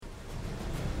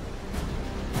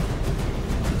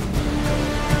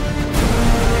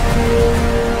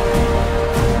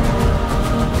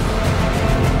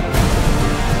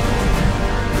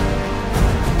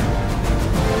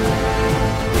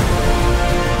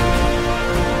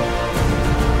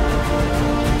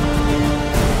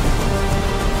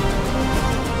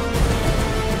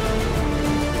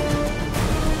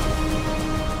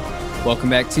Welcome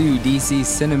back to DC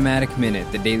Cinematic Minute,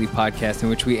 the daily podcast in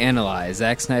which we analyze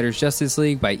Zack Snyder's Justice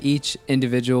League by each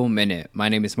individual minute. My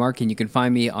name is Mark, and you can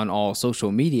find me on all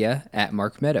social media at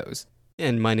Mark Meadows.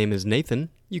 And my name is Nathan.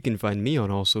 You can find me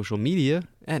on all social media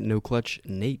at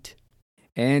NoClutchNate.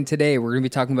 And today we're going to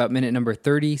be talking about minute number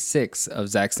 36 of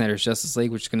Zack Snyder's Justice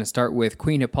League, which is going to start with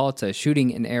Queen Hippolyta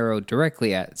shooting an arrow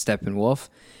directly at Steppenwolf.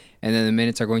 And then the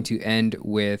minutes are going to end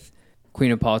with Queen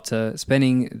Hippolyta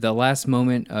spending the last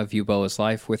moment of Euboa's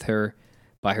life with her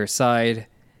by her side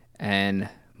and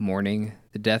mourning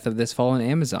the death of this fallen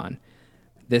Amazon.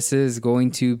 This is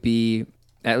going to be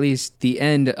at least the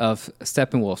end of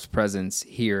Steppenwolf's presence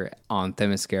here on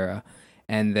Themyscira.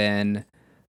 And then,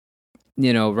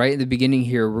 right at the beginning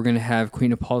here, we're going to have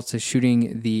Queen Hippolyta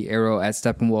shooting the arrow at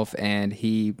Steppenwolf, and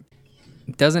he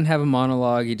doesn't have a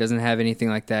monologue. He doesn't have anything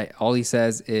like that. All he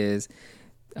says is,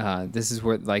 this is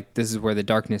where the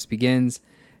darkness begins.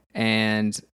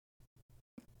 And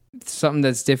something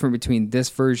that's different between this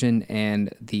version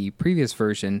and the previous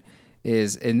version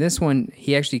is in this one,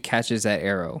 he actually catches that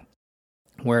arrow.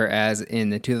 Whereas in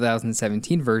the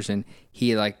 2017 version,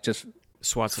 he just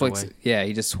swats it away. Yeah,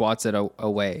 he just swats it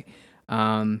away.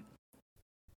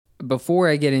 Before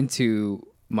I get into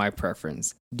my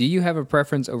preference, do you have a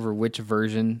preference over which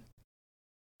version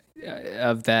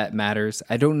of that matters?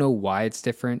 I don't know why it's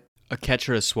different. A catch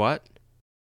or a swat?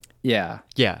 Yeah.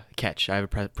 Yeah, catch. I have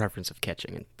a preference of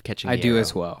catching and catching. I do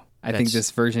as well. I think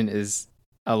this version is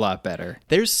a lot better.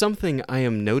 There's something I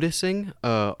am noticing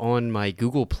on my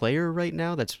Google Player right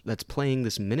now that's playing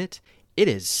this minute. It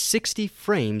is 60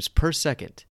 frames per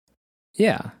second.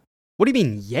 Yeah. What do you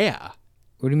mean, yeah?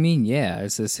 What do you mean, yeah?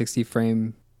 It's a 60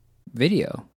 frame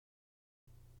video.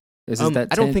 I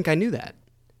don't think I knew that.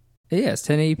 Yeah, it's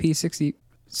 1080p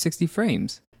 60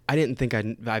 frames. I didn't think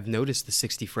I've noticed the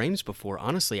 60 frames before.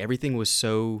 Honestly, everything was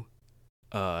so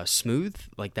smooth,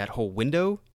 like that whole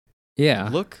window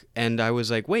look. And I was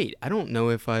like, wait, I don't know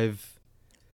if I've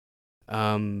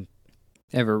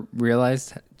ever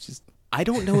realized. I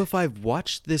don't know if I've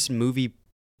watched this movie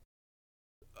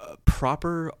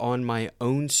proper on my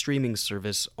own streaming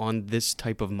service on this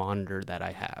type of monitor that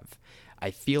I have.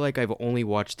 I feel like I've only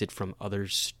watched it from other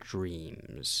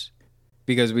streams.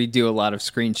 Because we do a lot of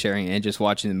screen sharing and just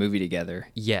watching the movie together.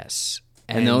 Yes.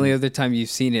 And the only other time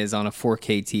you've seen it is on a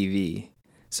 4K TV.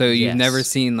 So you've never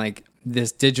seen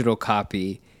this digital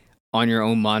copy on your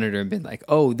own monitor and been like,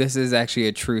 oh, this is actually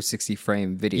a true 60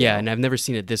 frame video. Yeah, and I've never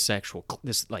seen it this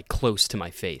close to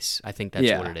my face. I think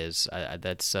that's what it is.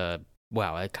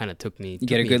 Wow, it kind of took me. You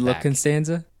get a good look,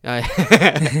 Constanza?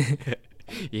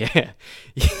 Yeah.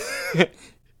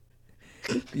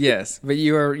 Yes, but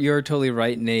you're totally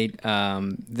right, Nate.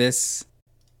 This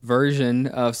version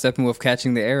of Steppenwolf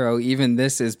catching the arrow, even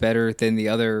this is better than the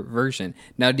other version.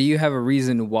 Now, do you have a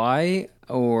reason why,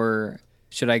 or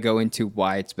should I go into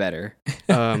why it's better?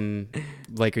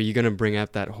 Are you gonna bring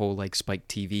up that whole Spike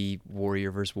TV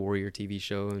Warrior vs. Warrior TV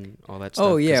show and all that stuff?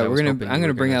 Oh yeah, I'm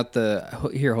gonna bring out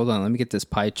here. Hold on, let me get this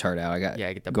pie chart out.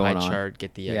 Get the pie chart.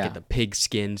 Get the pig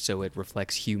skin so it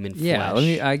reflects human flesh.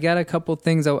 Yeah, I got a couple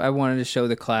things I wanted to show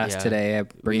the class today. I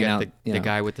bring out the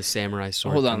guy with the samurai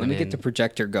sword. Hold on, let me get the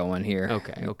projector going here.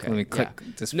 Okay. Let me click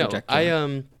this projector.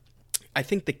 No, I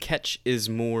think the catch is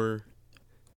more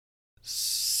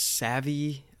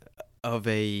savvy of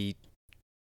a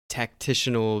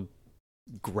tactitional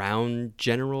ground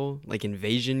general,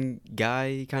 invasion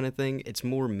guy kind of thing. It's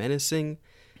more menacing.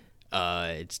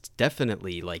 It's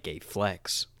definitely a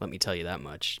flex, let me tell you that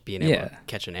much. Being able to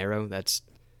catch an arrow, that's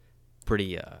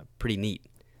pretty neat.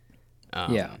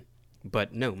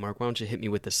 But no, Mark, why don't you hit me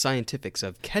with the scientifics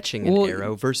of catching an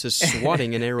arrow versus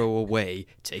swatting an arrow away?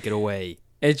 Take it away.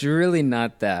 It's really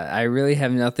not that. I really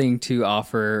have nothing to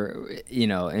offer,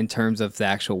 in terms of the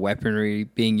actual weaponry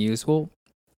being used. Well,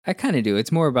 I kind of do.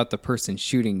 It's more about the person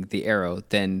shooting the arrow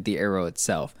than the arrow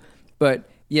itself. But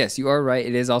yes, you are right.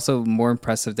 It is also more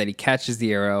impressive that he catches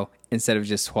the arrow instead of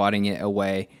just swatting it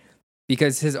away,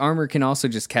 because his armor can also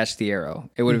just catch the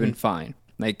arrow. It would have been fine.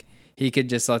 He could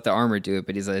just let the armor do it,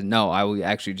 but he's like, no, I will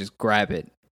actually just grab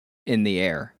it in the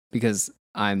air because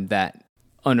I'm that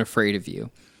unafraid of you.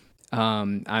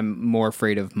 I'm more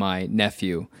afraid of my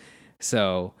nephew.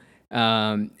 So,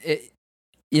 it's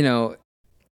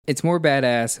more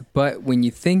badass, but when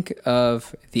you think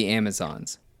of the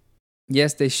Amazons,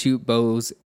 yes, they shoot bow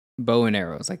and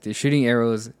arrows. They're shooting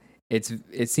arrows.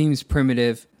 It seems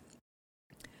primitive.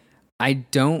 I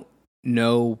don't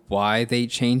know why they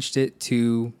changed it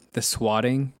to the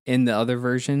swatting in the other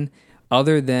version,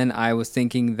 other than I was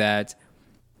thinking that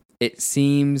it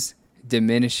seems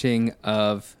diminishing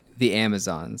of the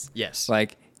Amazons. Yes.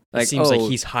 It seems like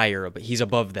he's higher, but he's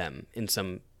above them in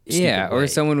some yeah, way. or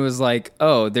someone was like,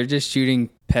 oh, they're just shooting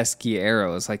pesky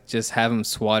arrows, like just have them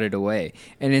swatted away.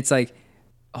 And it's like,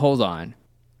 hold on.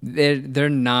 They're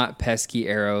not pesky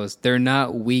arrows. They're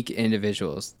not weak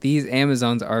individuals. These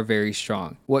Amazons are very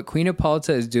strong. What Queen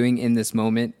Hippolyta is doing in this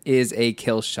moment is a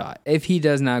kill shot. If he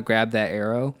does not grab that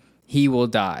arrow, he will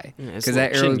die. Because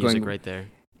that arrow is going right there.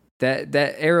 That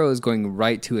arrow is going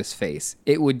right to his face.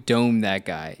 It would dome that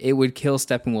guy. It would kill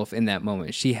Steppenwolf in that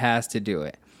moment. She has to do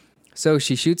it. So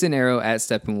she shoots an arrow at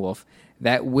Steppenwolf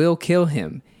that will kill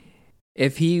him.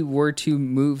 If he were to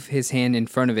move his hand in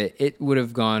front of it, it would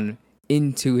have gone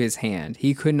into his hand.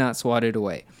 He could not swat it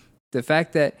away. The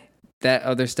fact that that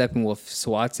other Steppenwolf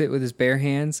swats it with his bare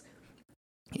hands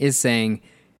is saying,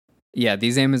 yeah,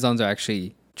 these Amazons are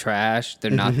actually trash.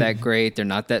 They're not that great. They're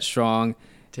not that strong.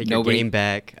 Take your game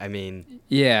back. I mean,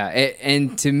 yeah,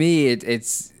 and to me,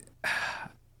 it's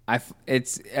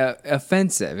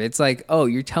offensive. It's like, oh,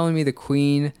 you're telling me the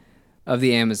queen of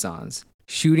the Amazons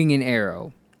shooting an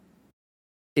arrow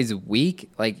is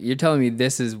weak? Like, you're telling me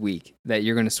this is weak, that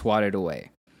you're going to swat it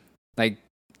away. Like,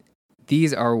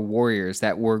 these are warriors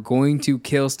that were going to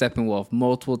kill Steppenwolf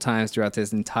multiple times throughout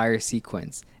this entire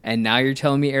sequence. And now you're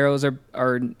telling me arrows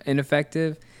are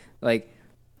ineffective? Like,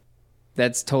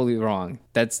 that's totally wrong.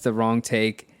 That's the wrong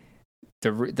take.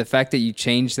 The fact that you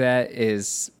changed that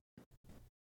is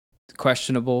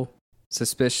questionable,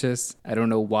 suspicious. I don't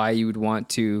know why you would want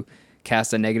to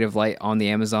cast a negative light on the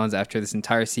Amazons after this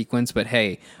entire sequence, but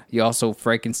hey, you also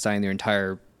Frankenstein their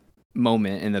entire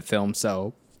moment in the film,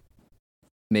 so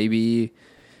maybe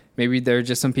there are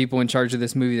just some people in charge of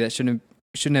this movie that shouldn't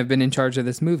have been in charge of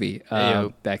this movie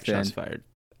back then. Shots fired.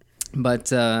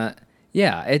 But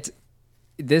yeah,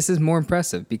 this is more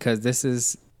impressive because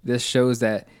this shows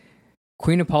that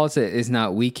Queen Hippolyta is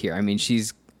not weak here. I mean,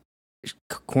 she's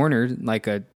cornered like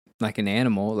an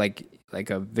animal, like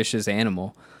a vicious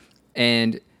animal.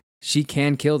 And she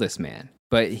can kill this man,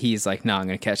 but he's like, no, I'm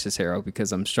going to catch this arrow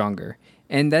because I'm stronger.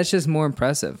 And that's just more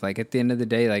impressive. Like, at the end of the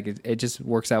day, like, it just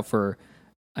works out for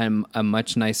a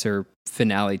much nicer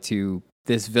finale to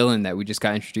this villain that we just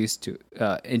got introduced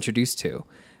to.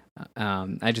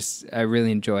 I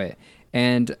really enjoy it.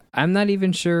 And I'm not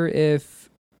even sure if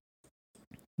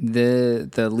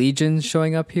the Legion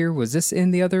showing up here, was this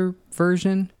in the other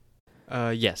version?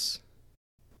 Yes.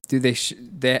 Do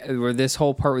were this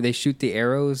whole part where they shoot the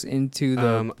arrows into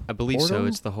the I believe portal? so.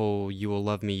 It's the whole "you will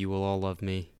love me, you will all love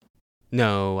me."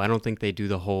 No, I don't think they do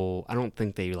the whole. I don't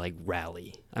think they like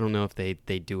rally. I don't know if they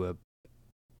do a.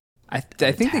 I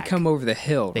think they come over the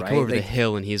hill. They right? come over the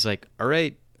hill, and he's like, "All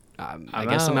right, I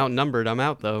guess I'm outnumbered. I'm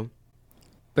out though."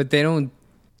 But they don't.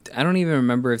 I don't even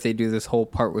remember if they do this whole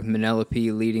part with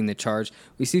Penelope leading the charge.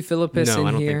 We see Philippus in here. No,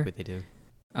 I don't think they do.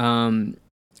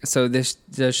 So this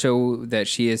does show that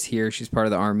she is here. She's part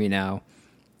of the army now.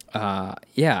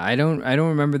 Yeah, I don't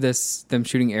remember them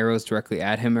shooting arrows directly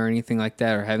at him or anything like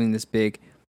that, or having this big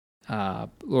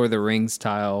Lord of the Rings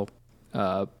style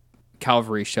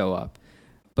cavalry show up.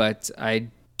 But I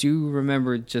do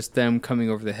remember just them coming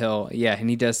over the hill. Yeah,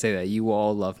 and he does say that, "You will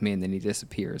all love me," and then he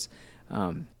disappears.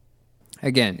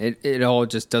 Again, it all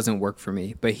just doesn't work for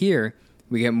me. But here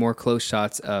we get more close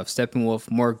shots of Steppenwolf,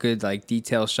 more good like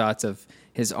detail shots of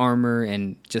his armor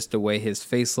and just the way his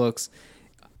face looks.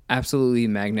 Absolutely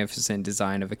magnificent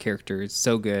design of a character. It's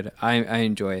so good. I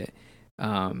enjoy it.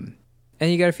 And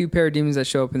you got a few parademons that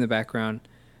show up in the background.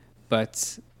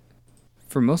 But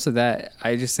for most of that,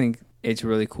 I just think it's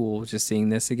really cool just seeing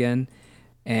this again.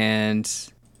 And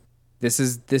this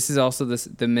is also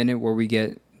the minute where we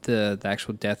get the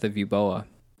actual death of Euboea.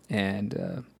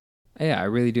 And yeah, I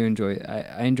really do enjoy it.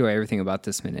 I enjoy everything about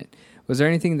this minute. Was there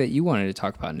anything that you wanted to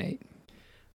talk about, Nate?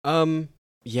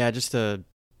 Yeah,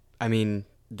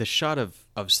 the shot of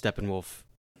Steppenwolf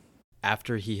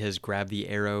after he has grabbed the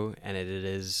arrow and it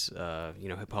is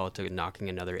Hippolyta knocking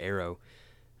another arrow.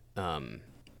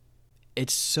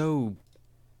 It's so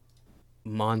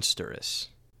monstrous.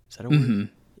 Is that a word?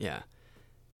 Yeah.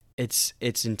 It's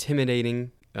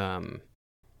intimidating.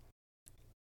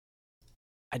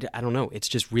 I don't know. It's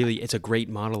just really, it's a great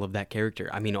model of that character.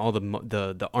 I mean, all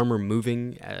the armor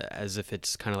moving as if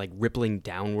it's kind of like rippling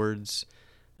downwards.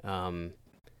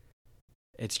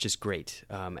 It's just great.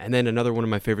 And then another one of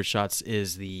my favorite shots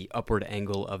is the upward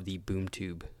angle of the boom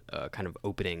tube kind of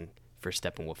opening for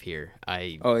Steppenwolf here.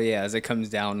 As it comes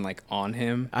down like on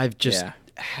him. I've just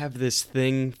have this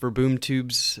thing for boom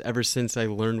tubes ever since I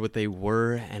learned what they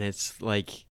were, and it's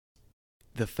like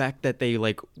the fact that they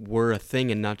like were a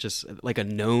thing and not just like a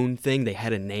known thing. They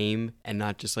had a name and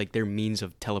not just like their means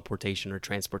of teleportation or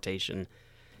transportation.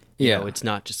 You know, it's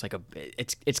not just like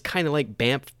it's kind of like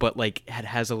Bamf, but like it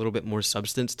has a little bit more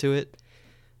substance to it.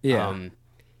 Yeah.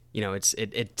 You know,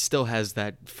 it still has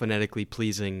that phonetically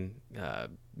pleasing,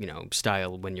 you know,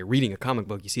 style. When you're reading a comic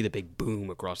book, you see the big boom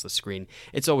across the screen.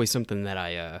 It's always something that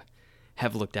I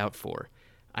have looked out for.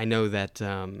 I know that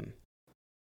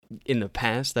in the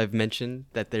past I've mentioned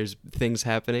that there's things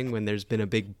happening when there's been a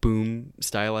big boom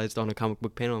stylized on a comic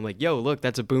book panel. I'm like, yo, look,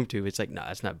 that's a boom tube. It's like, no,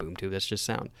 that's not boom tube. That's just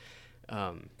sound.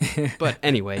 But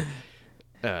anyway,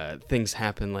 things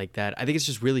happen like that. I think it's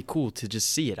just really cool to just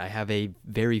see it. I have a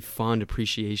very fond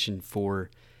appreciation for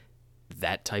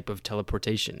that type of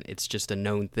teleportation. It's just a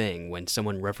known thing. When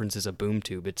someone references a boom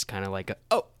tube, it's kind of like,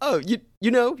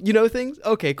 you know things?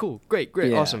 Okay, cool, great,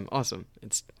 Yeah. awesome.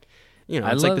 It's, you know,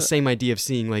 it's like the same idea of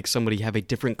seeing like somebody have a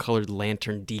different colored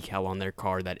lantern decal on their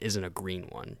car that isn't a green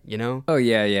one, you know? Oh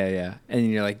yeah.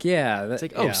 And you're like, yeah. It's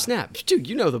like, oh snap, dude,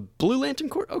 you know the Blue Lantern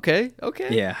Corps? Okay.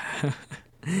 Yeah.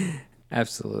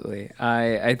 Absolutely.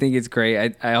 I think it's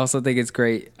great. I also think it's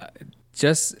great.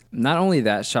 Just not only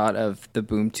that shot of the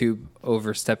boom tube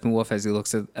over Steppenwolf as he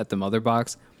looks at the mother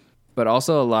box, but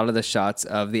also a lot of the shots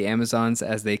of the Amazons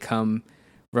as they come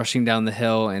rushing down the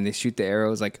hill and they shoot the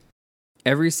arrows. Like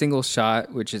every single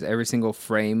shot, which is every single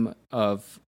frame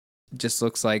of, just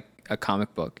looks like a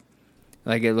comic book.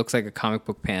 Like it looks like a comic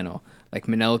book panel. Like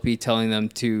Penelope telling them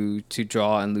to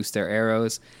draw and loose their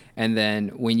arrows. And then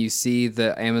when you see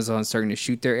the Amazons starting to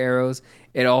shoot their arrows,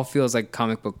 it all feels like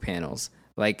comic book panels.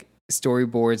 Like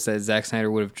storyboards that Zack Snyder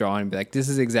would have drawn and be like, this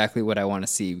is exactly what I want to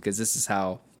see, because this is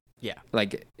how,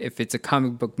 like if it's a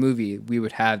comic book movie, we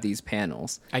would have these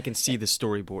panels. I can see the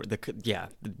storyboard,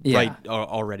 right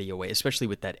already away, especially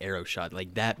with that arrow shot.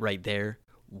 Like that right there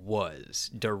was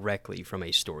directly from a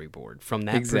storyboard. From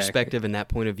that perspective and that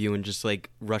point of view, and just like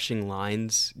rushing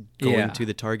lines going to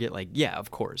the target, like, yeah,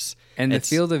 of course. And the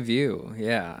field of view,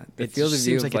 the field of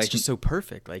view seems like it's just so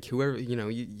perfect. Like whoever, you know,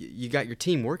 you got your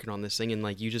team working on this thing, and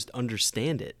like you just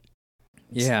understand it.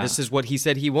 This is what he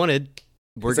said he wanted.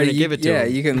 We're going to give it to him. Yeah,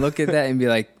 you can look at that and be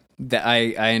like, that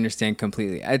I understand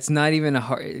completely. It's not even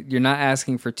you're not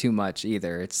asking for too much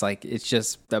either. It's like, it's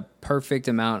just the perfect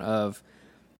amount of,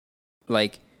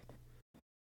 like,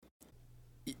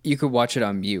 you could watch it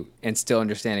on mute and still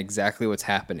understand exactly what's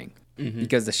happening,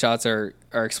 because the shots are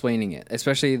explaining it.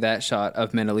 Especially that shot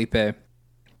of Menelope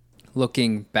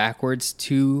looking backwards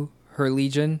to her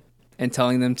legion and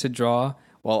telling them to draw,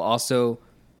 while also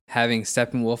having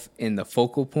Steppenwolf in the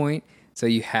focal point. So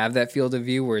you have that field of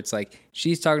view where it's like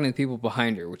she's talking to the people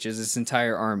behind her, which is this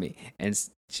entire army, and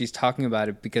she's talking about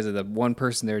it because of the one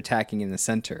person they're attacking in the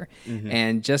center.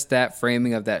 And just that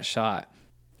framing of that shot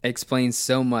explains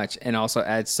so much and also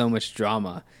adds so much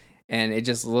drama. And it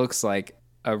just looks like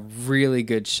a really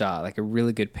good shot, like a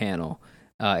really good panel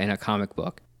in a comic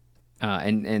book.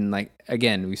 And like,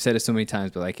 again, we've said it so many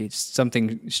times, but like it's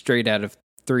something straight out of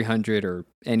 300 or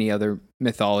any other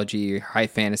mythology, high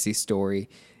fantasy story.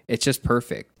 It's just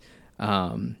perfect.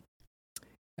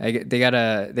 They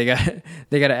gotta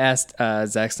ask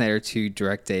Zack Snyder to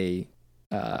direct a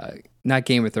not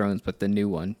Game of Thrones, but the new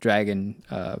one, Dragon,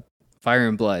 Fire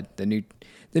and Blood, the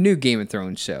new Game of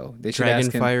Thrones show. They should Dragon,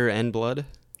 ask him, Fire and Blood.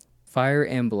 Fire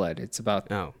and Blood. It's about.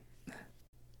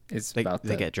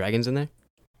 They get dragons in there.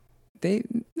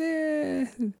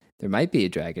 There might be a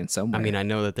dragon somewhere. I mean, I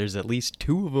know that there's at least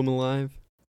 2 of them alive.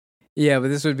 Yeah, but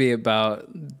this would be about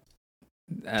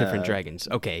different dragons.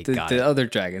 Okay, got it. The other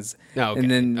dragons. Okay. And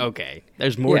then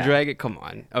there's more dragon. Come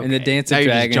on. Okay. And the Dance now of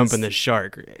you're Dragons. Just jumping the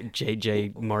shark.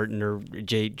 J.J. Martin or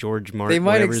George Martin,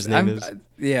 whatever his name is.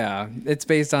 Yeah, it's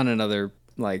based on another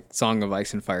like Song of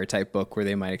Ice and Fire type book where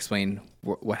they might explain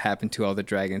what happened to all the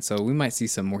dragons. So we might see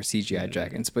some more CGI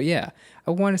dragons. But yeah,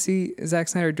 I want to see Zack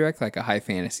Snyder direct like a high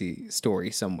fantasy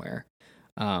story somewhere.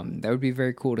 That would be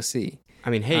very cool to see. I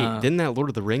mean, hey, didn't that Lord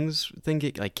of the Rings thing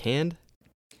get like canned?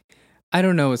 I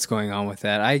don't know what's going on with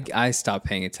that. I stopped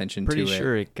paying attention to it. Pretty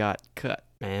sure it got cut,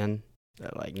 man.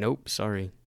 They're like, nope,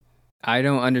 sorry. I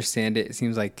don't understand it. It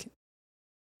seems like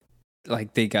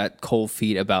they got cold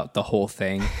feet about the whole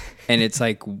thing. And it's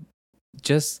like,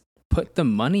 just put the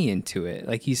money into it.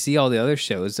 Like you see all the other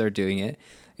shows are doing it.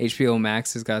 HBO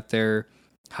Max has got their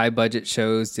high budget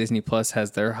shows. Disney Plus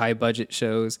has their high budget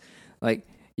shows. Like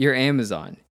you're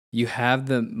Amazon. You have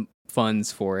the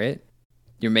funds for it.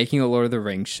 You're making a Lord of the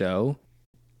Rings show.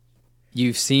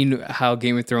 You've seen how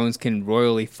Game of Thrones can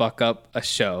royally fuck up a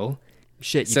show.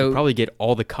 Shit, you could probably get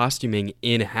all the costuming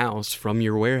in-house from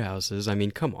your warehouses. I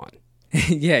mean, come on.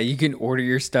 Yeah, you can order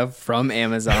your stuff from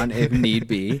Amazon if need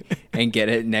be and get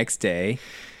it next day.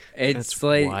 It's That's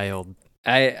like wild.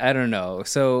 I don't know.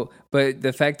 So, but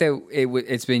the fact that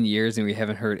it's been years and we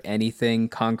haven't heard anything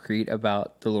concrete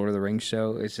about the Lord of the Rings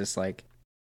show is just like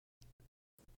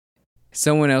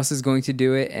someone else is going to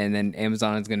do it, and then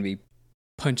Amazon is going to be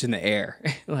punching the air.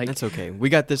 Like That's okay. We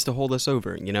got this to hold us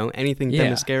over. Anything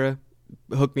Themyscira,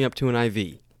 hook me up to an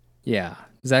IV. Yeah,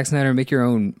 Zack Snyder, make your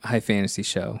own high fantasy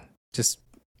show. Just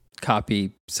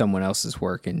copy someone else's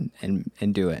work and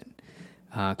do it.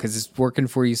 Because it's working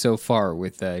for you so far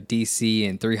with DC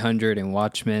and 300 and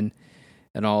Watchmen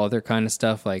and all other kind of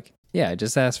stuff. Like, yeah,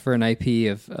 just ask for an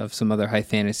IP of some other high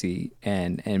fantasy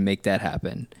and make that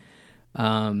happen.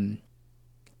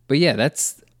 But yeah,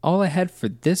 that's all I had for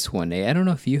this one. I don't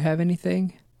know if you have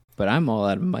anything, but I'm all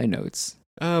out of my notes.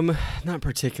 Not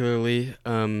particularly.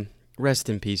 Rest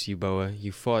in peace, Euboa.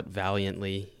 You fought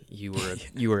valiantly. You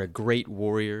were a great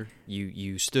warrior.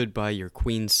 You stood by your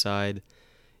queen's side.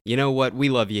 You know what? We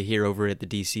love you here over at the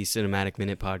DC Cinematic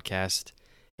Minute podcast.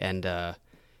 And,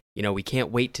 we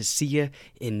can't wait to see you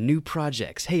in new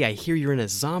projects. Hey, I hear you're in a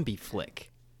zombie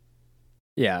flick.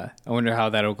 Yeah, I wonder how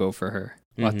that'll go for her.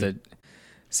 We'll have to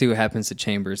see what happens to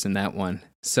Chambers in that one.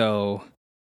 So,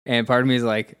 and part of me is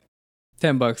like,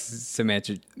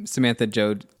 $10, Samantha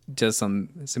Joe does some,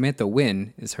 Samantha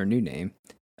Wynn is her new name.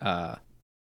 I'm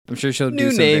sure she'll do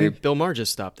some name. Bill Maher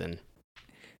just stopped in.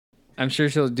 I'm sure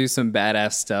she'll do some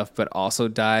badass stuff, but also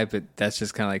die. But that's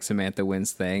just kind of like Samantha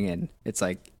Wynn's thing, and it's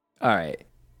like, all right,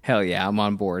 hell yeah, I'm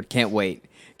on board. Can't wait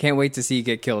to see you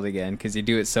get killed again because you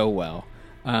do it so well.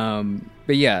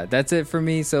 But yeah, that's it for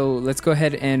me. So let's go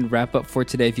ahead and wrap up for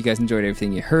today. If you guys enjoyed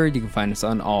everything you heard, you can find us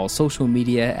on all social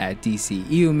media at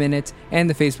DCEU Minute and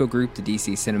the Facebook group, the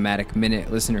DC Cinematic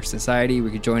Minute Listener Society.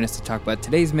 We could join us to talk about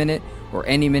today's minute or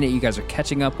any minute you guys are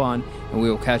catching up on, and we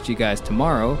will catch you guys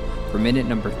tomorrow for minute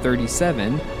number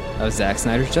 37 of Zack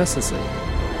Snyder's Justice League.